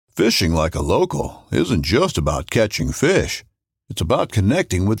Fishing like a local isn't just about catching fish. It's about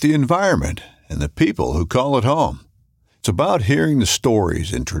connecting with the environment and the people who call it home. It's about hearing the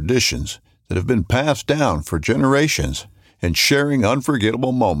stories and traditions that have been passed down for generations and sharing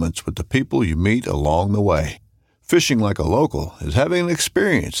unforgettable moments with the people you meet along the way. Fishing like a local is having an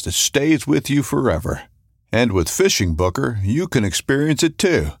experience that stays with you forever. And with Fishing Booker, you can experience it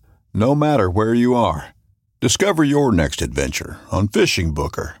too, no matter where you are. Discover your next adventure on Fishing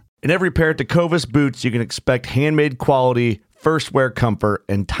Booker. In every pair of Tecovas boots, you can expect handmade quality, first wear comfort,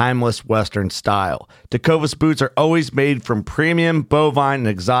 and timeless Western style. Tecovas boots are always made from premium, bovine, and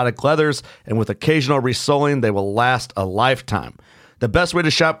exotic leathers, and with occasional resoling, they will last a lifetime. The best way to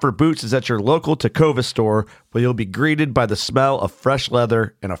shop for boots is at your local Tecovas store, where you'll be greeted by the smell of fresh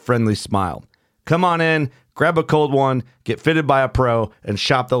leather and a friendly smile. Come on in, grab a cold one, get fitted by a pro, and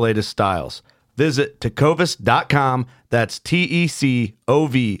shop the latest styles. Visit Tecovas.com, that's TECOVAS.com,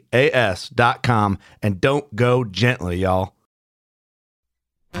 and don't go gently, y'all.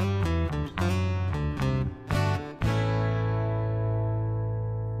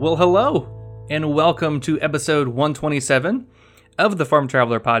 Well, hello, and welcome to episode 127 of the Farm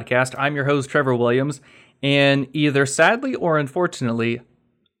Traveler Podcast. I'm your host, Trevor Williams, and either sadly or unfortunately,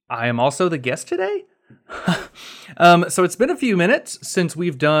 I am also the guest today. So it's been a few minutes since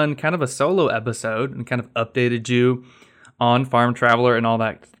we've done kind of a solo episode and kind of updated you on Farm Traveler and all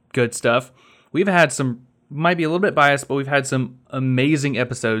that good stuff. We've had some, might be a little bit biased, but we've had some amazing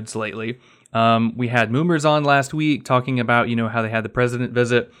episodes lately. We had Moomers on last week talking about, how they had the president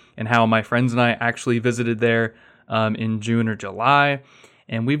visit and how my friends and I actually visited there in June or July.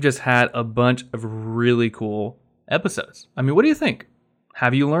 And we've just had a bunch of really cool episodes. I mean, what do you think?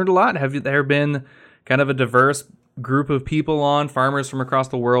 Have you learned a lot? Have there been kind of a diverse group of people on, farmers from across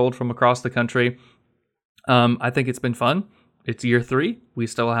the world, from across the country? I think it's been fun. It's year 3. We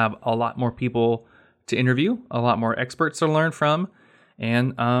still have a lot more people to interview, a lot more experts to learn from,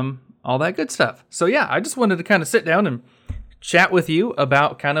 and all that good stuff. So yeah, I just wanted to kind of sit down and chat with you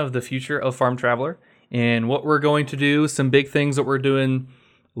about kind of the future of Farm Traveler and what we're going to do, some big things that we're doing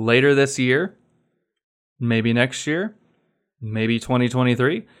later this year, maybe next year, maybe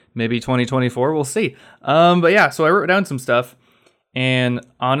 2023, maybe 2024, we'll see. But yeah, so I wrote down some stuff, and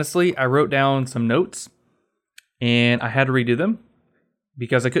honestly, I wrote down some notes, and I had to redo them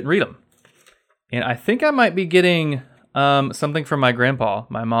because I couldn't read them. And I think I might be getting something from my grandpa,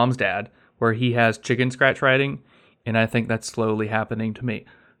 my mom's dad, where he has chicken scratch writing, and I think that's slowly happening to me.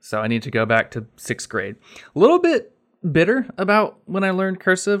 So I need to go back to 6th grade. A little bit bitter about when I learned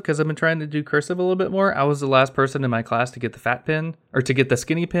cursive because I've been trying to do cursive a little bit more. I was the last person in my class to get the fat pen, or to get the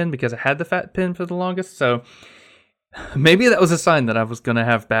skinny pen, because I had the fat pen for the longest. So maybe that was a sign that I was going to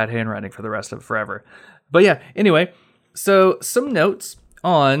have bad handwriting for the rest of forever. But yeah, anyway, so some notes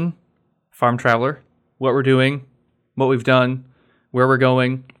on Farm Traveler, what we're doing, what we've done, where we're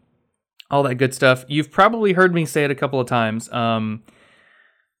going, all that good stuff. You've probably heard me say it a couple of times.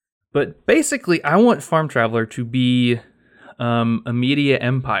 But basically, I want Farm Traveler to be a media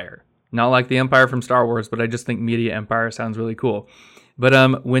empire. Not like the Empire from Star Wars, but I just think media empire sounds really cool.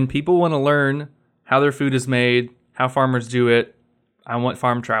 But when people want to learn how their food is made, how farmers do it, I want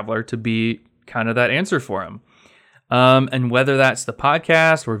Farm Traveler to be kind of that answer for them. And whether that's the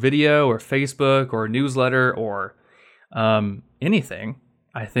podcast or video or Facebook or newsletter or anything,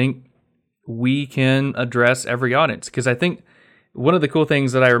 I think we can address every audience. Because I think one of the cool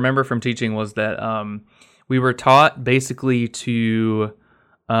things that I remember from teaching was that we were taught basically to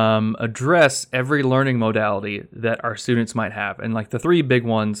address every learning modality that our students might have. And like the 3 big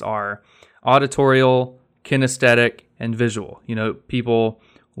ones are auditorial, kinesthetic, and visual. People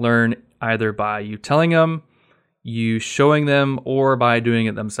learn either by you telling them, you showing them, or by doing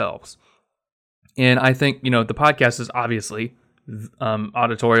it themselves. And I think, the podcast is obviously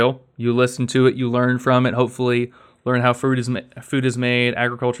auditorial. You listen to it, you learn from it, hopefully learn how food is made,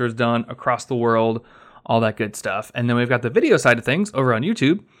 agriculture is done across the world, all that good stuff. And then we've got the video side of things over on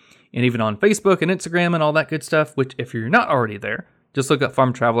YouTube and even on Facebook and Instagram and all that good stuff, which if you're not already there, just look up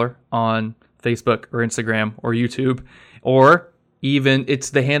Farm Traveler on Facebook or Instagram or YouTube, or even, it's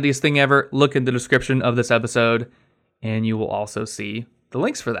the handiest thing ever, look in the description of this episode and you will also see the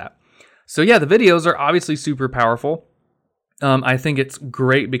links for that. So yeah, the videos are obviously super powerful. I think it's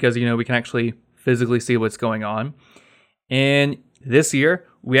great because, we can actually physically see what's going on. And this year,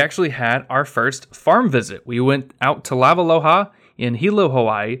 we actually had our first farm visit. We went out to Lavaloha in Hilo,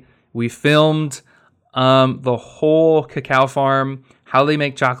 Hawaii. We filmed the whole cacao farm, how they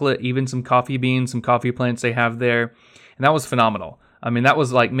make chocolate, even some coffee beans, some coffee plants they have there. And that was phenomenal. I mean, that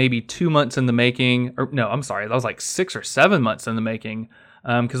was like maybe 2 months in the making. Or no, I'm sorry. That was like 6 or 7 months in the making.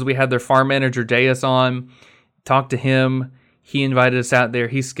 because we had their farm manager Deus on, talked to him. He invited us out there.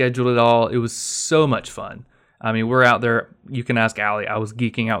 He scheduled it all. It was so much fun. I mean, we're out there. You can ask Allie. I was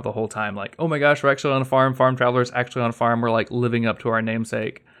geeking out the whole time. Like, oh my gosh, we're actually on a farm. Farm Travelers actually on a farm. We're like living up to our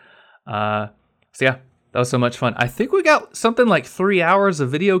namesake. So yeah, that was so much fun. I think we got something like 3 hours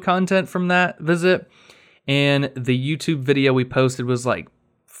of video content from that visit. And the YouTube video we posted was like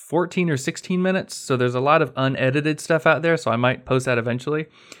 14 or 16 minutes. So there's a lot of unedited stuff out there. So I might post that eventually.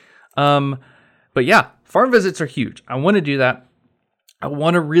 But yeah, farm visits are huge. I want to do that. I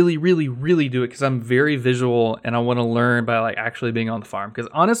want to really, really, really do it because I'm very visual and I want to learn by like actually being on the farm. Because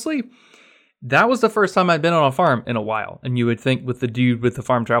honestly, that was the first time I'd been on a farm in a while. And you would think with the dude with the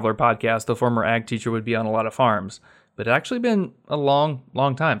Farm Traveler podcast, the former ag teacher would be on a lot of farms. But it actually been a long,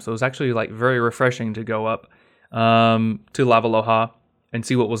 long time. So it was actually like very refreshing to go up to Lavaloha and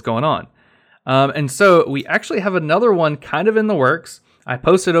see what was going on. And so we actually have another one kind of in the works. I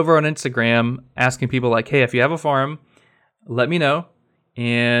posted over on Instagram asking people like, hey, if you have a farm, let me know.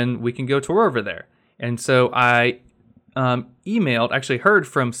 And we can go tour over there. And so I heard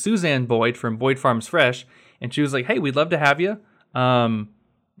from Suzanne Boyd from Boyd Farms Fresh, and she was like, hey, we'd love to have you.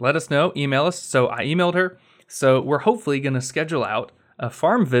 Let us know, email us. So I emailed her. So we're hopefully going to schedule out a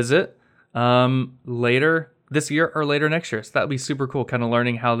farm visit later this year or later next year. So that'd be super cool, kind of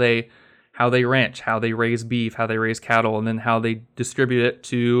learning how they ranch, how they raise beef, how they raise cattle, and then how they distribute it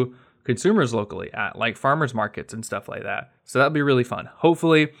to consumers locally at like farmers markets and stuff like that. So that'd be really fun.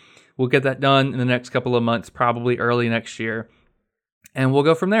 Hopefully we'll get that done in the next couple of months, probably early next year, and we'll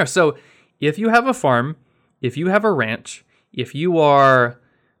go from there. So if you have a farm, if you have a ranch, if you are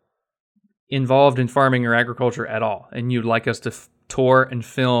involved in farming or agriculture at all, and you'd like us to tour and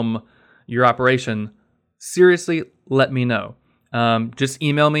film your operation, seriously, let me know. Just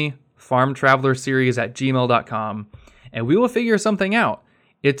email me, farmtravelerseries@gmail.com, and we will figure something out.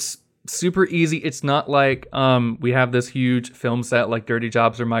 It's super easy. It's not like we have this huge film set like Dirty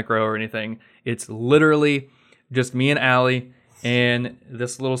Jobs or Micro or anything. It's literally just me and Allie and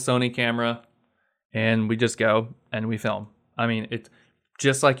this little Sony camera, and we just go and we film. I mean, it's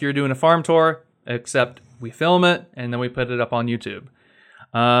just like you're doing a farm tour, except we film it and then we put it up on YouTube.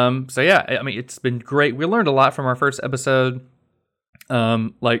 So yeah, I mean, it's been great. We learned a lot from our first episode,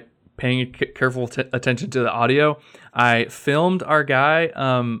 like paying careful attention to the audio. I filmed our guy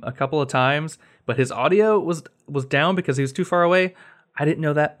a couple of times, but his audio was down because he was too far away. I didn't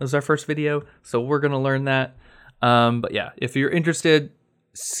know that. It was our first video, so we're going to learn that. But yeah, if you're interested,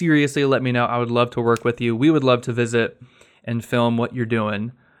 seriously, let me know. I would love to work with you. We would love to visit and film what you're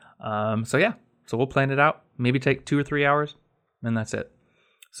doing. So yeah, so we'll plan it out. Maybe take 2 or 3 hours, and that's it.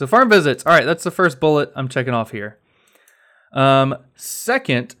 So farm visits. All right, that's the first bullet I'm checking off here.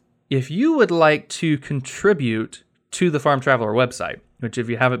 Second, if you would like to contribute to the Farm Traveler website, which if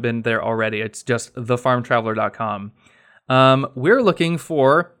you haven't been there already, it's just thefarmtraveler.com. We're looking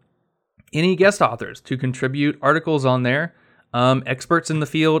for any guest authors to contribute articles on there. Experts in the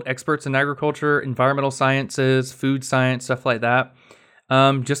field, experts in agriculture, environmental sciences, food science, stuff like that.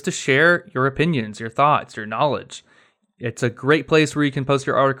 Just to share your opinions, your thoughts, your knowledge. It's a great place where you can post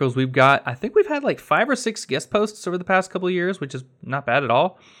your articles. I think we've had like 5 or 6 guest posts over the past couple of years, which is not bad at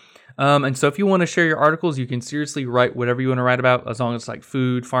all. And so if you want to share your articles, you can seriously write whatever you want to write about, as long as it's like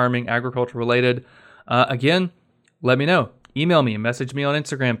food, farming, agriculture related. Again, let me know. Email me, message me on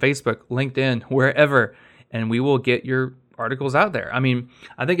Instagram, Facebook, LinkedIn, wherever, and we will get your articles out there. I mean,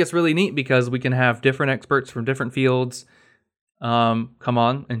 I think it's really neat because we can have different experts from different fields come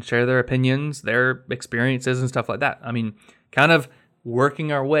on and share their opinions, their experiences, and stuff like that. I mean, kind of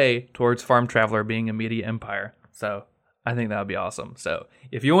working our way towards Farm Traveler being a media empire. So I think that would be awesome. So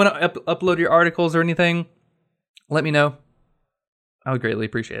if you want to upload your articles or anything, let me know. I would greatly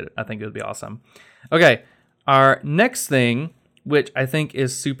appreciate it. I think it would be awesome. Okay, our next thing, which I think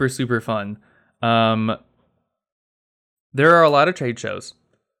is super, super fun. There are a lot of trade shows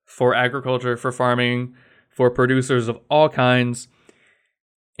for agriculture, for farming, for producers of all kinds.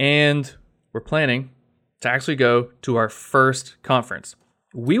 And we're planning to actually go to our first conference.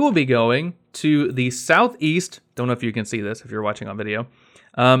 We will be going to the Southeast, don't know if you can see this if you're watching on video,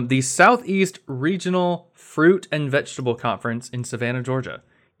 the Southeast Regional Fruit and Vegetable Conference in Savannah, Georgia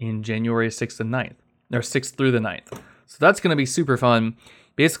in January 6th and 9th, or 6th through the 9th. So that's going to be super fun.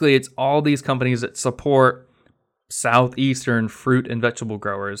 Basically, it's all these companies that support Southeastern fruit and vegetable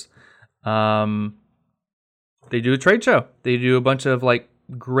growers. They do a trade show. They do a bunch of like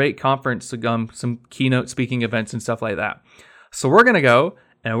great conference, some keynote speaking events and stuff like that. So we're going to go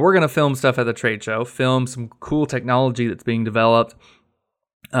and we're going to film stuff at the trade show, film some cool technology that's being developed,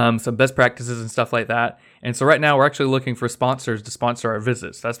 some best practices and stuff like that. And so right now we're actually looking for sponsors to sponsor our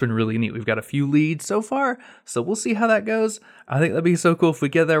visits. That's been really neat. We've got a few leads so far, so we'll see how that goes. I think that'd be so cool if we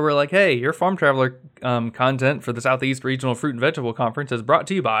get there. We're like, hey, your Farm Traveler content for the Southeast Regional Fruit and Vegetable Conference is brought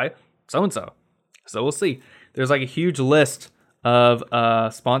to you by so-and-so. So we'll see. There's like a huge list of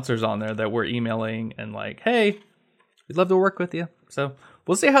sponsors on there that we're emailing and like, hey, we'd love to work with you. So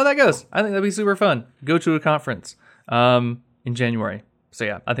we'll see how that goes. I think that'd be super fun. Go to a conference in January. So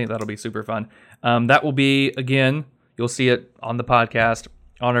yeah, I think that'll be super fun. That will be, again, you'll see it on the podcast,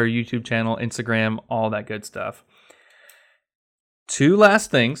 on our YouTube channel, Instagram, all that good stuff. Two last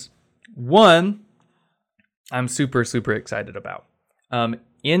things. One, I'm super, super excited about.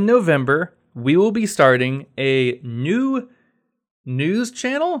 In November, we will be starting a new news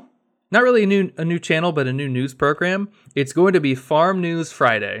channel. Not really a new channel, but a new news program. It's going to be Farm News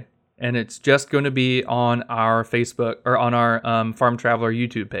Friday. And it's just going to be on our Facebook or on our Farm Traveler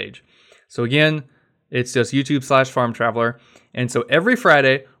YouTube page. So again, it's just YouTube/Farm Traveler. And so every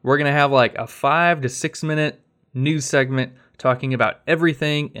Friday, we're going to have like a 5 to 6 minute news segment talking about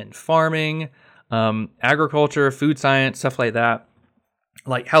everything in farming, agriculture, food science, stuff like that.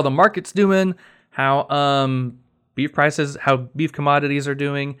 Like how the market's doing, how beef prices, how beef commodities are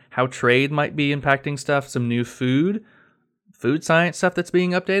doing, how trade might be impacting stuff, some new food science stuff that's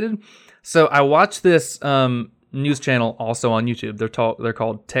being updated. So I watched this news channel also on YouTube. They're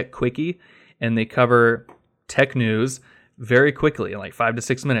called Tech Quickie, and they cover tech news very quickly in like 5 to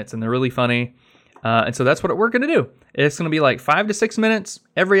 6 minutes, and they're really funny. And so that's what we're going to do. It's going to be like 5 to 6 minutes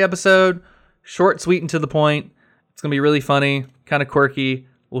every episode, short, sweet, and to the point. It's going to be really funny, kind of quirky.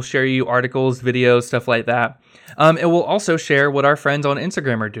 We'll share you articles, videos, stuff like that. And we'll also share what our friends on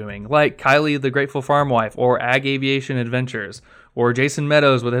Instagram are doing, like Kylie, the Grateful Farm Wife, or Ag Aviation Adventures, or Jason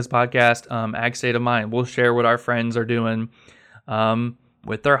Meadows with his podcast, Ag State of Mind. We'll share what our friends are doing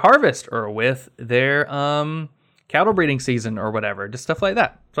with their harvest or with their cattle breeding season or whatever, just stuff like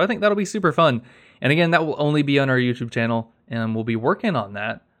that. So I think that'll be super fun. And again, that will only be on our YouTube channel, and we'll be working on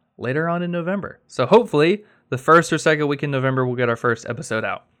that later on in November. So hopefully the first or second week in November, we'll get our first episode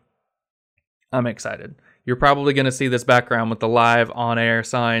out. I'm excited. You're probably going to see this background with the live on-air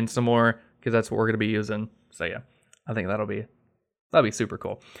sign some more, because that's what we're going to be using. So yeah, I think that'll be super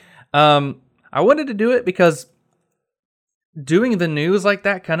cool. I wanted to do it because doing the news like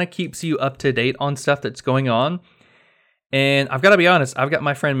that kind of keeps you up to date on stuff that's going on. And I've got to be honest, I've got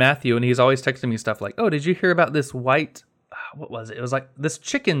my friend Matthew, and he's always texting me stuff like, oh, did you hear about this what was it? It was like this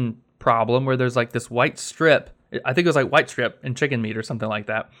chicken problem where there's like this white strip. I think it was like white strip in chicken meat or something like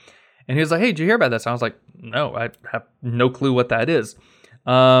that. And he was like, hey, did you hear about this? And I was like, no, I have no clue what that is.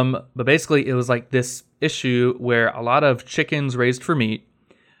 But basically it was like this issue where a lot of chickens raised for meat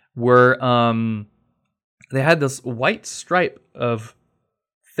were, they had this white stripe of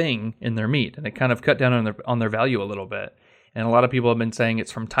thing in their meat, and it kind of cut down on their value a little bit. And a lot of people have been saying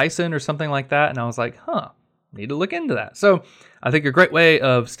it's from Tyson or something like that. And I was like, need to look into that. So I think a great way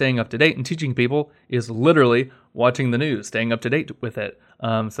of staying up to date and teaching people is literally watching the news, staying up to date with it.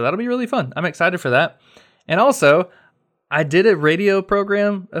 So that'll be really fun. I'm excited for that. And also, I did a radio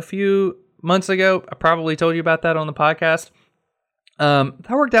program a few months ago. I probably told you about that on the podcast. That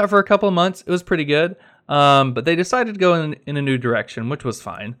worked out for a couple of months. It was pretty good. But they decided to go in a new direction, which was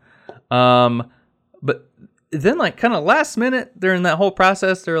fine. But then, like, kind of last minute during that whole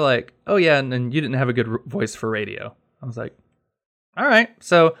process, they're like, oh yeah, and you didn't have a good voice for radio. I was like, all right.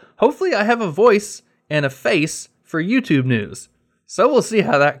 So hopefully I have a voice and a face for YouTube news. So we'll see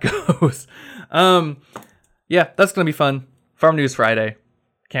how that goes. Yeah, that's going to be fun. Farm News Friday.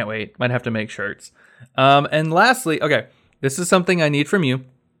 Can't wait. Might have to make shirts. And lastly, okay, this is something I need from you.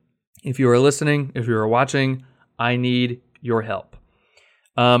 If you are listening, if you are watching, I need your help.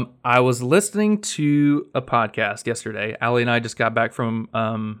 I was listening to a podcast yesterday. Allie and I just got back from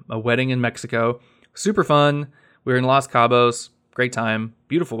a wedding in Mexico. Super fun. We were in Los Cabos. Great time.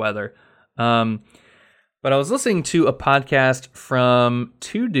 Beautiful weather. But I was listening to a podcast from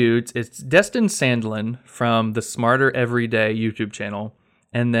two dudes. It's Destin Sandlin from the Smarter Everyday YouTube channel.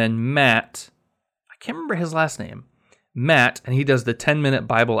 And then Matt, I can't remember his last name. Matt, and he does the 10-minute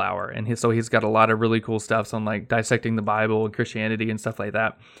Bible hour. And he's got a lot of really cool stuff on like dissecting the Bible and Christianity and stuff like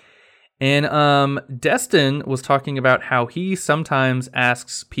that. And Destin was talking about how he sometimes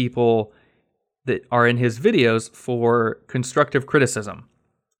asks people that are in his videos for constructive criticism.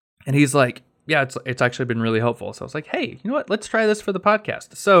 And he's like, yeah, it's actually been really helpful. So I was like, hey, you know what? Let's try this for the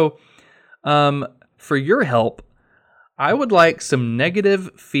podcast. So for your help, I would like some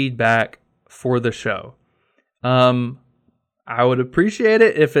negative feedback for the show. I would appreciate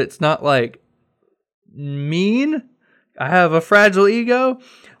it if it's not like mean. I have a fragile ego.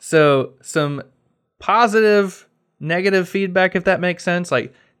 So some positive, negative feedback, if that makes sense.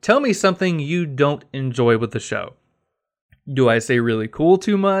 Like, tell me something you don't enjoy with the show. Do I say really cool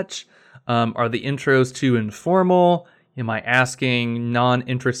too much? Are the intros too informal? Am I asking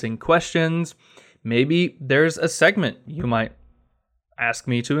non-interesting questions? Maybe there's a segment you might ask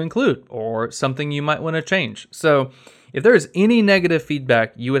me to include or something you might want to change. So if there's any negative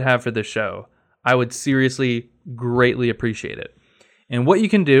feedback you would have for the show, I would seriously greatly appreciate it. And what you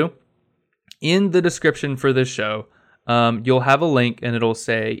can do, in the description for this show, you'll have a link and it'll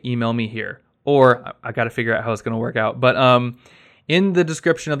say email me here. Or I got to figure out how it's going to work out. But in the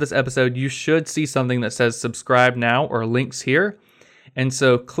description of this episode, you should see something that says subscribe now or links here. And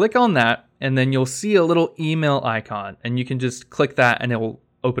so click on that and then you'll see a little email icon. And you can just click that and it will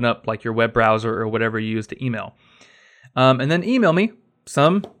open up like your web browser or whatever you use to email. And then email me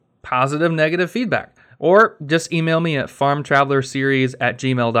some positive, negative feedback. Or just email me at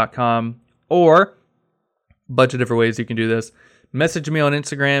farmtravelerseries@gmail.com. Or a bunch of different ways you can do this. Message me on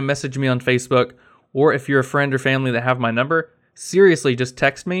Instagram, message me on Facebook, or if you're a friend or family that have my number, seriously, just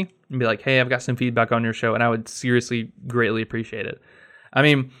text me and be like, hey, I've got some feedback on your show, and I would seriously greatly appreciate it. I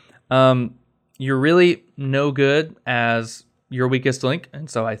mean, you're really no good as your weakest link, and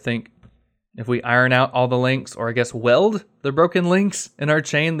so I think if we iron out all the links, or I guess weld the broken links in our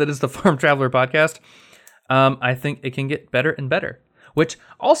chain that is the Farm Traveler podcast, I think it can get better and better. Which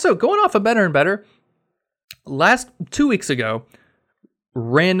also, going off of better and better, 2 weeks ago,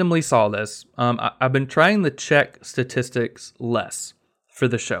 randomly saw this. I've been trying to check statistics less for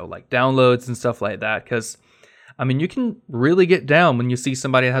the show, like downloads and stuff like that, because I mean, you can really get down when you see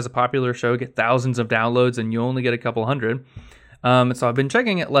somebody that has a popular show get thousands of downloads and you only get a couple hundred. So I've been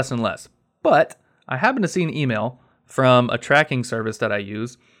checking it less and less. But I happened to see an email from a tracking service that I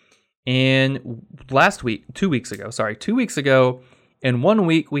use, and 2 weeks ago, in 1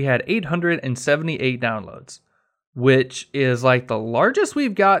 week, we had 878 downloads, which is like the largest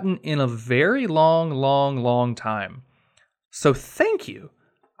we've gotten in a very long time. So thank you.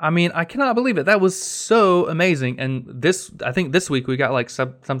 I mean, I cannot believe it. That was so amazing. And I think this week we got like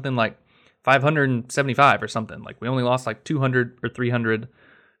something like 575 or something. Like we only lost like 200 or 300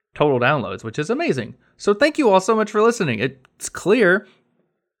 total downloads, which is amazing. So thank you all so much for listening. It's clear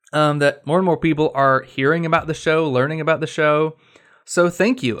that more and more people are hearing about the show, learning about the show. So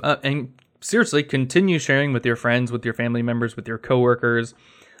thank you. And seriously, continue sharing with your friends, with your family members, with your coworkers,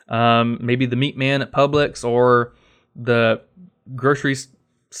 maybe the meat man at Publix or the grocery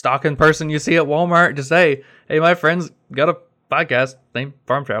stocking person you see at Walmart. Just say, hey, my friend's got a podcast named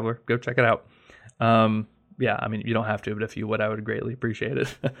Farm Traveler. Go check it out. Yeah, I mean, you don't have to, but if you would, I would greatly appreciate it.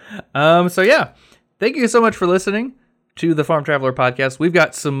 So yeah, thank you so much for listening to the Farm Traveler podcast. We've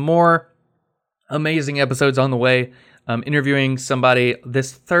got some more amazing episodes on the way. Interviewing somebody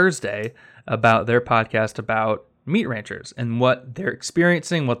this Thursday about their podcast about meat ranchers and what they're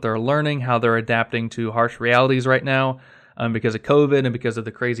experiencing, what they're learning, how they're adapting to harsh realities right now because of COVID and because of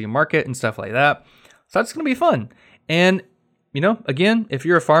the crazy market and stuff like that. So that's going to be fun. And, you know, again, if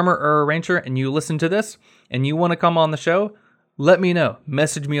you're a farmer or a rancher and you listen to this and you want to come on the show, let me know.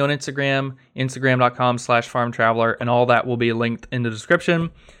 Message me on Instagram, instagram.com/farmtraveler, and all that will be linked in the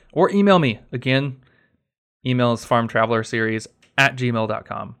description. Or email me. Again, email is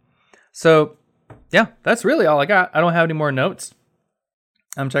farmtravelerseries@gmail.com. So, yeah, that's really all I got. I don't have any more notes.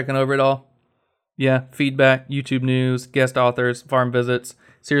 I'm checking over it all. Yeah, feedback, YouTube news, guest authors, farm visits.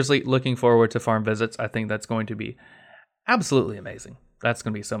 Seriously, looking forward to farm visits. I think that's going to be absolutely amazing. That's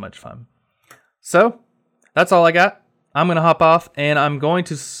going to be so much fun. So, that's all I got. I'm going to hop off, and I'm going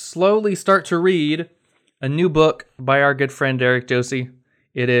to slowly start to read a new book by our good friend Derek Josie.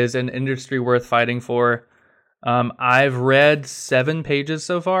 It is an industry worth fighting for. I've read 7 pages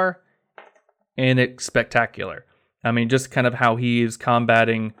so far, and it's spectacular. I mean, just kind of how he's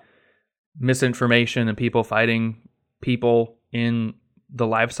combating misinformation and people fighting people in the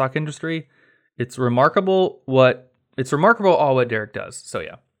livestock industry. It's remarkable all what Derek does. So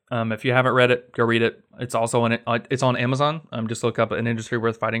yeah, if you haven't read it, go read it. It's also it's on Amazon. Just look up An Industry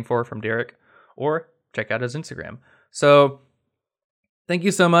Worth Fighting For from Derek, or check out his Instagram. So thank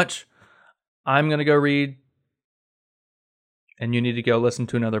you so much. I'm going to go read, and you need to go listen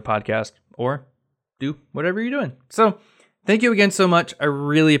to another podcast or do whatever you're doing. So thank you again so much. I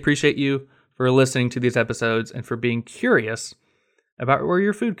really appreciate you for listening to these episodes and for being curious about where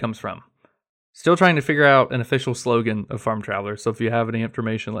your food comes from. Still trying to figure out an official slogan of Farm Traveler. So if you have any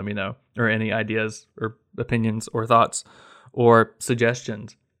information, let me know, or any ideas or opinions or thoughts or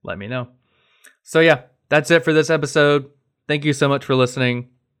suggestions, let me know. So yeah, that's it for this episode. Thank you so much for listening.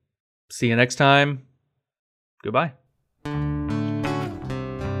 See you next time. Goodbye.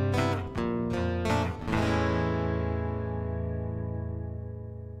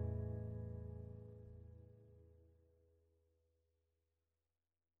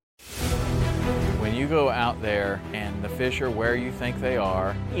 you go out there and the fish are where you think they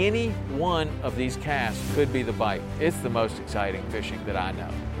are, any one of these casts could be the bite. It's the most exciting fishing that I know,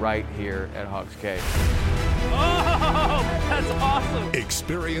 right here at Hawks Cave. Oh, that's awesome.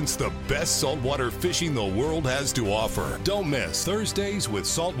 Experience the best saltwater fishing the world has to offer. Don't miss Thursdays with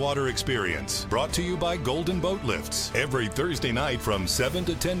Saltwater Experience, brought to you by Golden Boat Lifts, every Thursday night from 7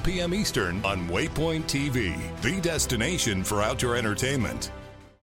 to 10 p.m. Eastern on Waypoint TV, the destination for outdoor entertainment.